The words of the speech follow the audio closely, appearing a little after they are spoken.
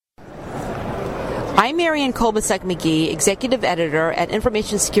I'm Marianne Kolbasuk-McGee, Executive Editor at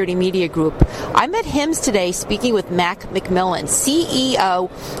Information Security Media Group. I'm at HIMSS today speaking with Mac McMillan, CEO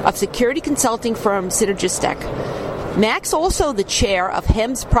of security consulting firm Synergistek. Mac's also the chair of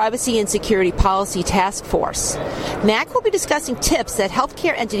HIMSS Privacy and Security Policy Task Force. Mac will be discussing tips that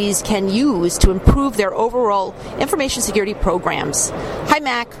healthcare entities can use to improve their overall information security programs. Hi,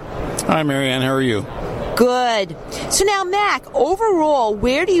 Mac. Hi, Marianne. How are you? Good. So now, Mac, overall,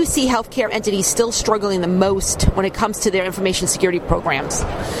 where do you see healthcare entities still struggling the most when it comes to their information security programs?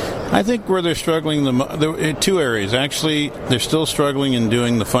 I think where they're struggling in two areas. Actually, they're still struggling in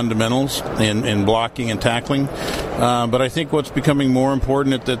doing the fundamentals in blocking and tackling. But I think what's becoming more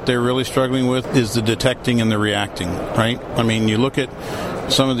important that they're really struggling with is the detecting and the reacting, right? I mean, you look at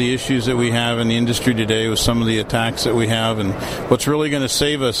some of the issues that we have in the industry today with some of the attacks that we have, and what's really going to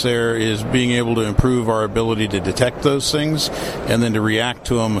save us there is being able to improve our ability to detect those things and then to react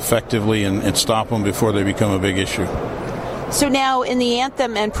to them effectively and stop them before they become a big issue. So now, in the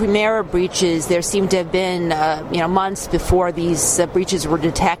Anthem and Primera breaches, there seem to have been, months before these breaches were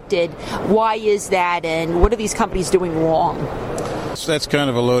detected. Why is that, and what are these companies doing wrong? So that's kind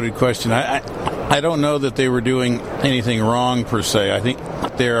of a loaded question. I don't know that they were doing anything wrong per se. I think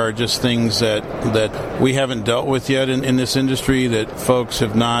there are just things that we haven't dealt with yet in this industry that folks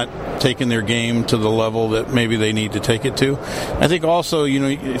have not taken their game to the level that maybe they need to take it to. I think also,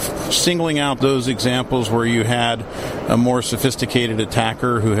 singling out those examples where you had a more sophisticated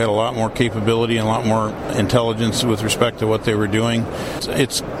attacker who had a lot more capability and a lot more intelligence with respect to what they were doing,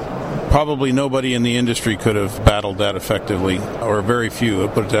 it's probably nobody in the industry could have battled that effectively, or very few, I'll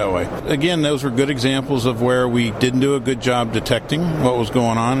put it that way. Again, those were good examples of where we didn't do a good job detecting what was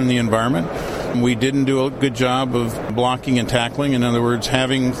going on in the environment. We didn't do a good job of blocking and tackling. In other words,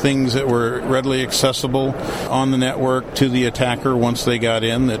 having things that were readily accessible on the network to the attacker once they got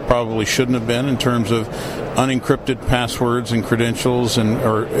in that probably shouldn't have been, in terms of unencrypted passwords and credentials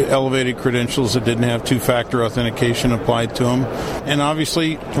or elevated credentials that didn't have two-factor authentication applied to them. And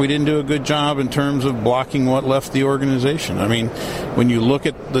obviously, we didn't do a good job in terms of blocking what left the organization. I mean, when you look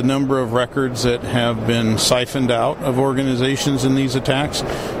at the number of records that have been siphoned out of organizations in these attacks,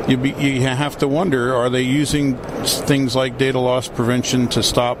 you have to wonder, are they using things like data loss prevention to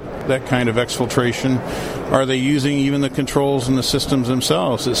stop that kind of exfiltration? Are they using even the controls in the systems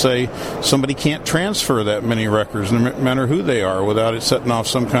themselves that say somebody can't transfer that many records, no matter who they are, without it setting off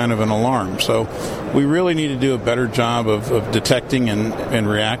some kind of an alarm? So we really need to do a better job of detecting and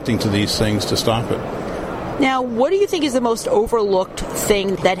reacting to these things to stop it. Now, what do you think is the most overlooked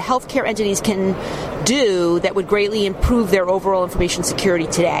thing that healthcare entities can do that would greatly improve their overall information security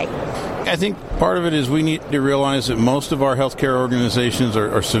today? I think part of it is we need to realize that most of our healthcare organizations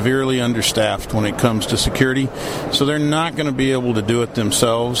are severely understaffed when it comes to security, so they're not going to be able to do it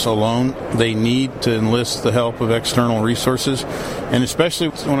themselves alone. They need to enlist the help of external resources, and especially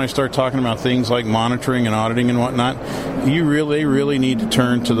when I start talking about things like monitoring and auditing and whatnot, you really need to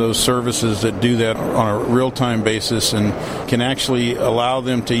turn to those services that do that on a real-time basis and can actually allow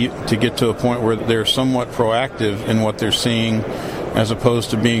them to get to a point where they're somewhat proactive in what they're seeing, as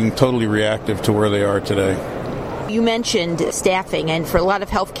opposed to being totally reactive to where they are today. You mentioned staffing, and for a lot of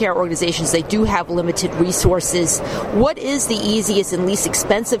healthcare organizations, they do have limited resources. What is the easiest and least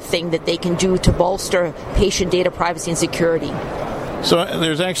expensive thing that they can do to bolster patient data privacy and security? So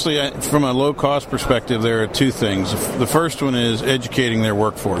there's actually, from a low-cost perspective, there are two things. The first one is educating their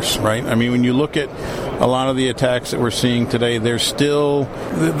workforce, right? I mean, when you look at a lot of the attacks that we're seeing today, they're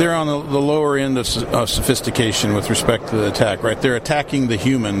on the lower end of sophistication with respect to the attack, right? They're attacking the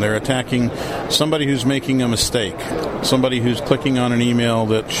human. They're attacking somebody who's making a mistake, somebody who's clicking on an email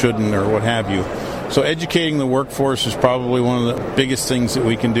that shouldn't, or what have you. So educating the workforce is probably one of the biggest things that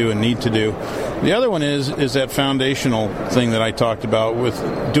we can do and need to do. The other one is that foundational thing that I talked about,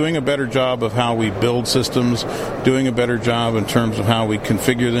 with doing a better job of how we build systems, doing a better job in terms of how we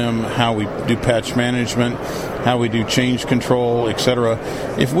configure them, how we do patch management, how we do change control, etc.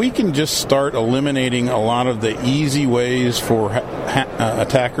 If we can just start eliminating a lot of the easy ways for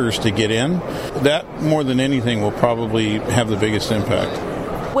attackers to get in, that more than anything will probably have the biggest impact.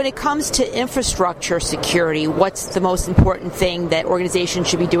 When it comes to infrastructure security, what's the most important thing that organizations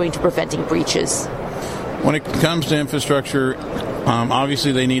should be doing to preventing breaches? When it comes to infrastructure,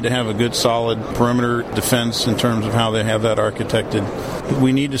 obviously they need to have a good, solid perimeter defense in terms of how they have that architected.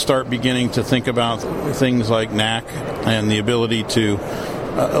 We need to start beginning to think about things like NAC and the ability to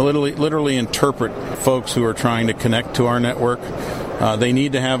literally interpret folks who are trying to connect to our network. They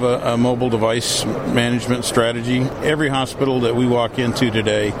need to have a mobile device management strategy. Every hospital that we walk into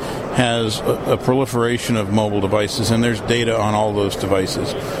today has a proliferation of mobile devices, and there's data on all those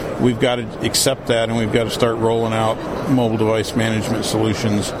devices. We've got to accept that, and we've got to start rolling out mobile device management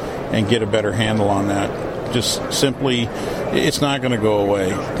solutions and get a better handle on that. Just simply, it's not going to go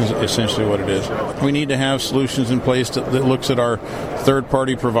away, is essentially what it is. We need to have solutions in place that looks at our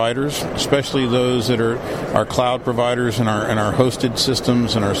third-party providers, especially those that are our cloud providers and our hosted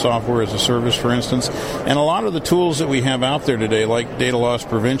systems and our software as a service, for instance. And a lot of the tools that we have out there today, like data loss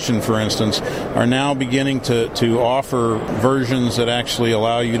prevention, for instance, are now beginning to offer versions that actually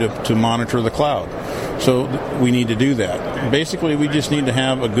allow you to monitor the cloud. So we need to do that. Basically, we just need to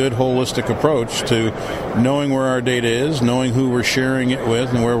have a good holistic approach to knowing where our data is, knowing who we're sharing it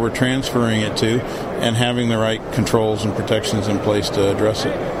with and where we're transferring it to, and having the right controls and protections in place to address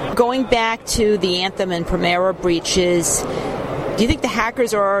it. Going back to the Anthem and Premera breaches, do you think the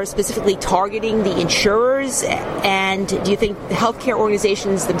hackers are specifically targeting the insurers? And do you think the healthcare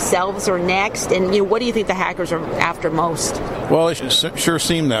organizations themselves are next? And what do you think the hackers are after most? Well, it sure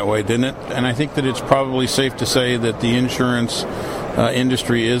seemed that way, didn't it? And I think that it's probably safe to say that the insurance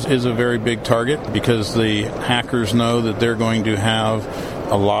industry is a very big target, because the hackers know that they're going to have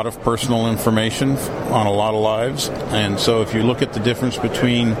a lot of personal information on a lot of lives. And so if you look at the difference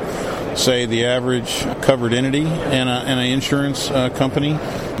between, say, the average covered entity and an insurance company,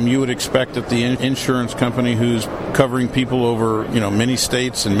 you would expect that the insurance company who's covering people over many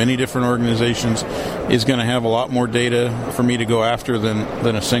states and many different organizations is going to have a lot more data for me to go after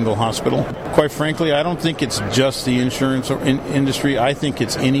than a single hospital. Quite frankly, I don't think it's just the insurance industry. I think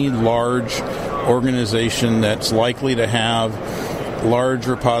it's any large organization that's likely to have large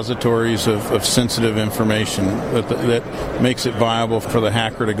repositories of sensitive information that makes it viable for the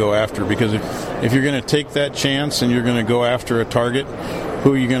hacker to go after. Because if you're going to take that chance and you're going to go after a target,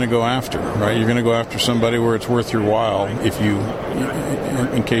 who are you going to go after, right? You're going to go after somebody where it's worth your while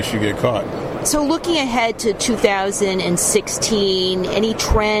in case you get caught. So looking ahead to 2016, any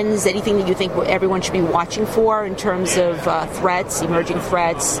trends, anything that you think everyone should be watching for in terms of threats, emerging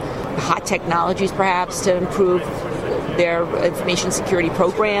threats, hot technologies perhaps to improve their information security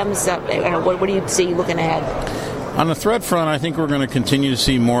programs? What do you see looking ahead? On the threat front, I think we're going to continue to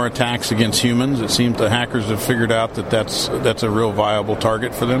see more attacks against humans. It seems the hackers have figured out that that's a real viable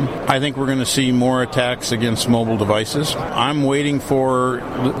target for them. I think we're going to see more attacks against mobile devices. I'm waiting for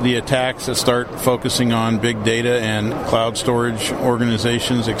the attacks that start focusing on big data and cloud storage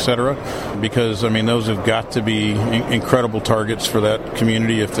organizations, etc., because, those have got to be incredible targets for that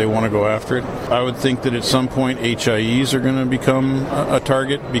community if they want to go after it. I would think that at some point HIEs are going to become a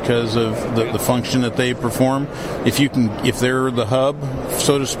target because of the function that they perform. If they're the hub,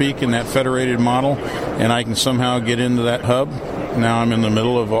 so to speak, in that federated model, and I can somehow get into that hub, now I'm in the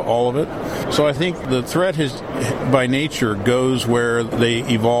middle of all of it. So I think the threat by nature goes where they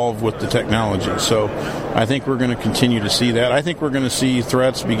evolve with the technology. So I think we're going to continue to see that. I think we're going to see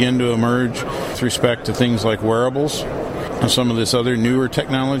threats begin to emerge with respect to things like wearables and some of this other newer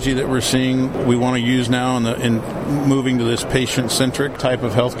technology that we're seeing we want to use now in moving to this patient-centric type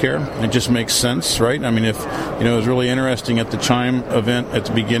of healthcare. It just makes sense, right? If it was really interesting at the Chime event at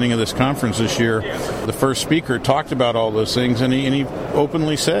the beginning of this conference this year, the first speaker talked about all those things, and he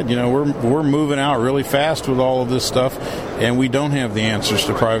openly said, we're moving out really fast with all of this stuff, and we don't have the answers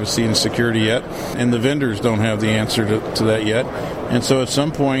to privacy and security yet, and the vendors don't have the answer to that yet. And so at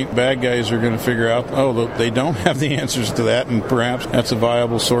some point, bad guys are going to figure out, they don't have the answers to that, and perhaps that's a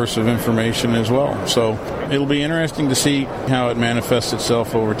viable source of information as well. So it'll be interesting to see how it manifests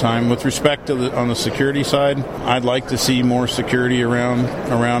itself over time. With respect to on the security side, I'd like to see more security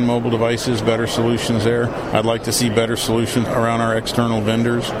around mobile devices, better solutions there. I'd like to see better solutions around our external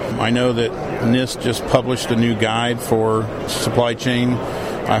vendors. I know that NIST just published a new guide for supply chain.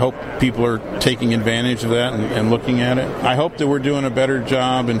 I hope people are taking advantage of that and looking at it. I hope that we're doing a better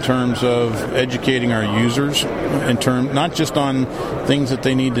job in terms of educating our users, not just on things that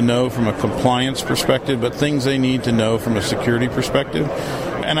they need to know from a compliance perspective, but things they need to know from a security perspective.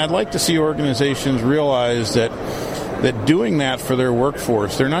 And I'd like to see organizations realize that doing that for their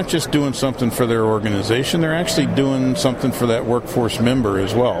workforce, they're not just doing something for their organization, they're actually doing something for that workforce member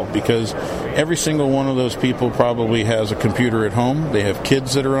as well, because every single one of those people probably has a computer at home. They have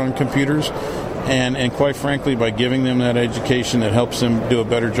kids that are on computers, and quite frankly, by giving them that education that helps them do a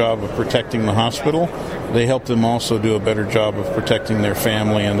better job of protecting the hospital, they help them also do a better job of protecting their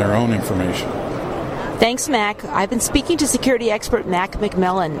family and their own information. Thanks, Mac. I've been speaking to security expert Mac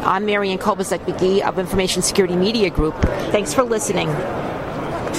McMillan. I'm Marianne Kolbasuk-McGee of Information Security Media Group. Thanks for listening.